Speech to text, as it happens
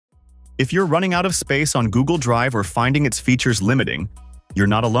If you're running out of space on Google Drive or finding its features limiting, you're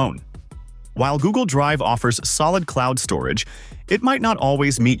not alone. While Google Drive offers solid cloud storage, it might not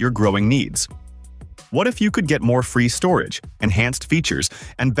always meet your growing needs. What if you could get more free storage, enhanced features,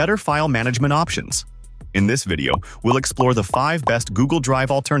 and better file management options? In this video, we'll explore the 5 best Google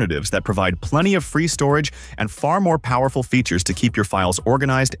Drive alternatives that provide plenty of free storage and far more powerful features to keep your files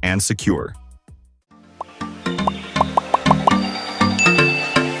organized and secure.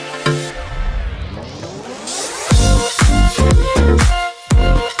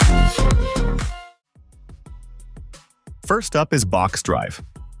 First up is Box Drive.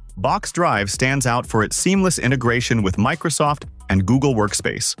 Box Drive stands out for its seamless integration with Microsoft and Google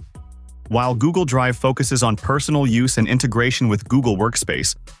Workspace. While Google Drive focuses on personal use and integration with Google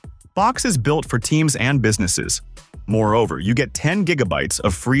Workspace, Box is built for teams and businesses. Moreover, you get 10 gigabytes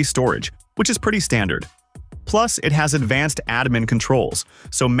of free storage, which is pretty standard. Plus, it has advanced admin controls,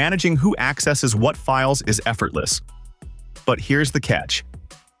 so managing who accesses what files is effortless. But here's the catch.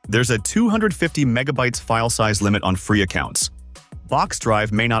 There's a 250 megabytes file size limit on free accounts. Box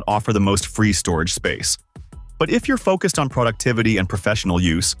Drive may not offer the most free storage space. But if you're focused on productivity and professional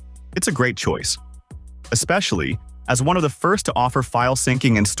use, it's a great choice. Especially as one of the first to offer file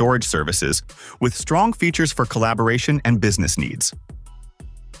syncing and storage services with strong features for collaboration and business needs.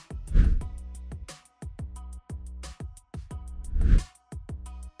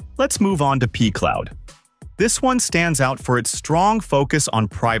 Let's move on to pCloud. This one stands out for its strong focus on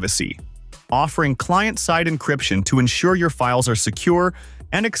privacy, offering client-side encryption to ensure your files are secure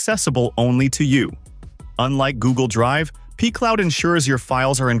and accessible only to you. Unlike Google Drive, pCloud ensures your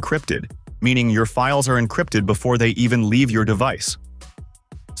files are encrypted, meaning your files are encrypted before they even leave your device.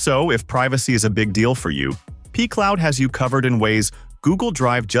 So, if privacy is a big deal for you, pCloud has you covered in ways Google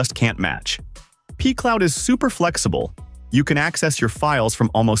Drive just can't match. pCloud is super flexible. You can access your files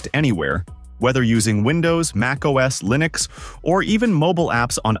from almost anywhere, whether using Windows, macOS, Linux, or even mobile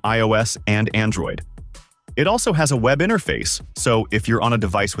apps on iOS and Android. It also has a web interface, so if you're on a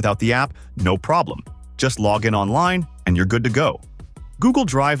device without the app, no problem. Just log in online and you're good to go. Google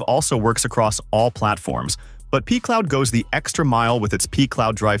Drive also works across all platforms, but pCloud goes the extra mile with its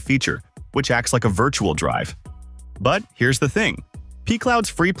pCloud Drive feature, which acts like a virtual drive. But here's the thing. pCloud's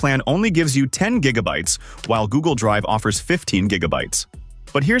free plan only gives you 10 gigabytes, while Google Drive offers 15 gigabytes.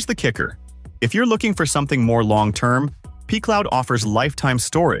 But here's the kicker. If you're looking for something more long-term, pCloud offers lifetime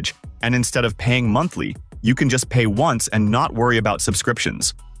storage, and instead of paying monthly, you can just pay once and not worry about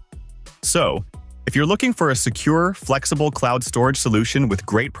subscriptions. So, if you're looking for a secure, flexible cloud storage solution with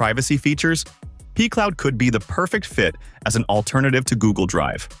great privacy features, pCloud could be the perfect fit as an alternative to Google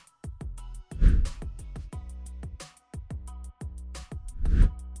Drive.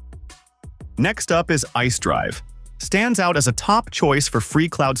 Next up is IceDrive. Stands out as a top choice for free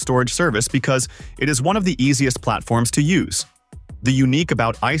cloud storage service because it is one of the easiest platforms to use. The unique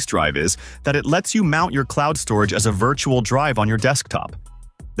about IceDrive is that it lets you mount your cloud storage as a virtual drive on your desktop.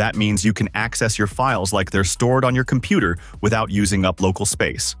 That means you can access your files like they're stored on your computer without using up local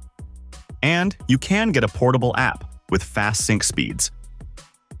space. And you can get a portable app with fast sync speeds.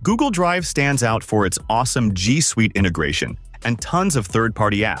 Google Drive stands out for its awesome G Suite integration and tons of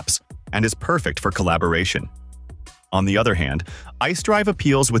third-party apps, and is perfect for collaboration. On the other hand, IceDrive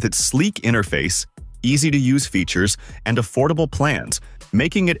appeals with its sleek interface, easy-to-use features, and affordable plans,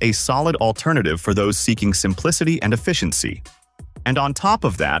 making it a solid alternative for those seeking simplicity and efficiency. And on top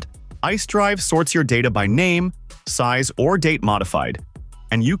of that, IceDrive sorts your data by name, size, or date modified,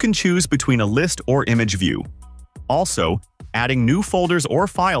 and you can choose between a list or image view. Also, adding new folders or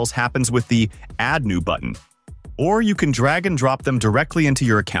files happens with the Add New button, or you can drag and drop them directly into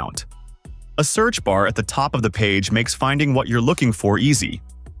your account. A search bar at the top of the page makes finding what you're looking for easy.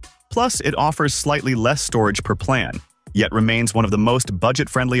 Plus, it offers slightly less storage per plan, yet remains one of the most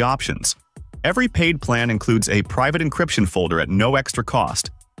budget-friendly options. Every paid plan includes a private encryption folder at no extra cost,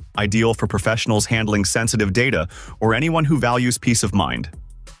 ideal for professionals handling sensitive data or anyone who values peace of mind.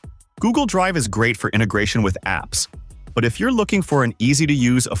 Google Drive is great for integration with apps, but if you're looking for an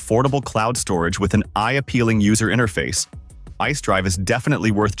easy-to-use, affordable cloud storage with an eye-appealing user interface, IceDrive is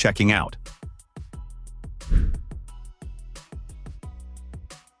definitely worth checking out.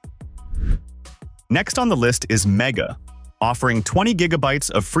 Next on the list is Mega, offering 20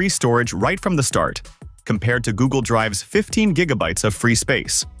 gigabytes of free storage right from the start, compared to Google Drive's 15 gigabytes of free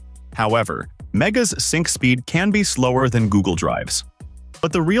space. However, Mega's sync speed can be slower than Google Drive's.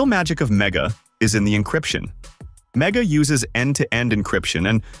 But the real magic of Mega is in the encryption. Mega uses end-to-end encryption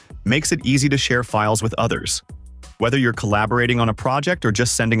and makes it easy to share files with others, whether you're collaborating on a project or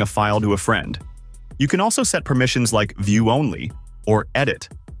just sending a file to a friend. You can also set permissions like View Only or Edit,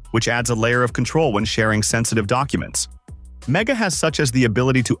 which adds a layer of control when sharing sensitive documents. Mega has such as the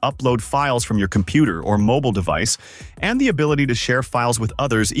ability to upload files from your computer or mobile device and the ability to share files with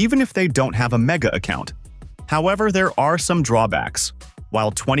others even if they don't have a Mega account. However, there are some drawbacks.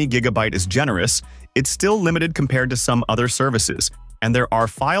 While 20 GB is generous, it's still limited compared to some other services, and there are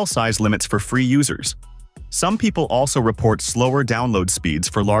file size limits for free users. Some people also report slower download speeds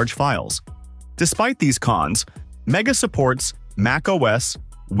for large files. Despite these cons, Mega supports Mac OS,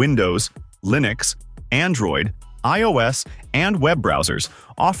 Windows, Linux, Android, iOS, and web browsers,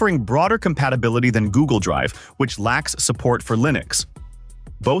 offering broader compatibility than Google Drive, which lacks support for Linux.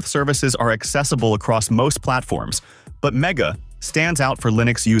 Both services are accessible across most platforms, but Mega stands out for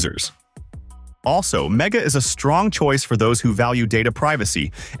Linux users. Also, Mega is a strong choice for those who value data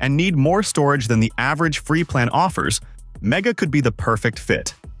privacy and need more storage than the average free plan offers. Mega could be the perfect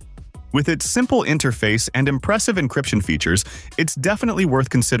fit. With its simple interface and impressive encryption features, it's definitely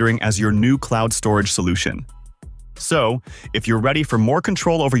worth considering as your new cloud storage solution. So, if you're ready for more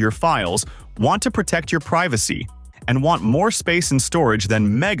control over your files, want to protect your privacy, and want more space and storage,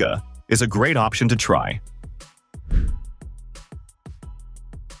 then Mega is a great option to try.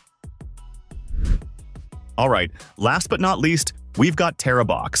 Alright, last but not least, we've got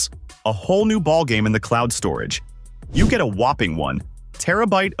TeraBox, a whole new ballgame in the cloud storage. You get a whopping 1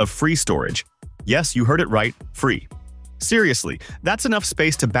 terabyte of free storage. Yes, you heard it right, free. Seriously, that's enough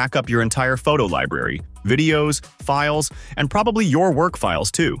space to back up your entire photo library, videos, files, and probably your work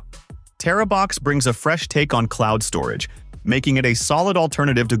files too. TeraBox brings a fresh take on cloud storage, making it a solid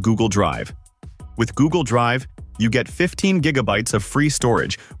alternative to Google Drive. With Google Drive, you get 15 gigabytes of free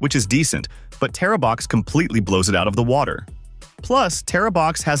storage, which is decent, but TeraBox completely blows it out of the water. Plus,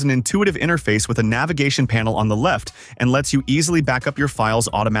 TeraBox has an intuitive interface with a navigation panel on the left and lets you easily back up your files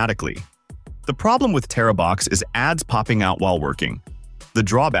automatically. The problem with TeraBox is ads popping out while working. The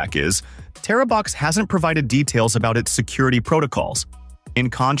drawback is, TeraBox hasn't provided details about its security protocols. In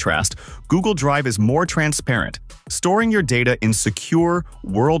contrast, Google Drive is more transparent, storing your data in secure,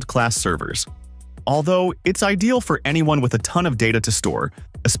 world-class servers. Although, it's ideal for anyone with a ton of data to store,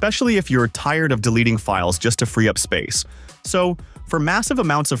 especially if you're tired of deleting files just to free up space. So, for massive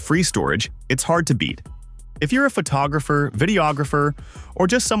amounts of free storage, it's hard to beat. If you're a photographer, videographer, or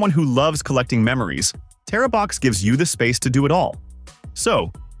just someone who loves collecting memories, TeraBox gives you the space to do it all.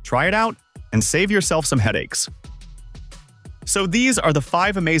 So, try it out and save yourself some headaches. So these are the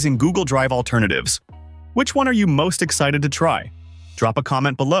 5 amazing Google Drive alternatives. Which one are you most excited to try? Drop a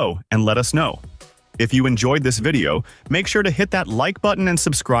comment below and let us know. If you enjoyed this video, make sure to hit that like button and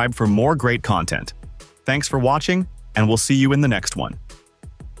subscribe for more great content. Thanks for watching, and we'll see you in the next one.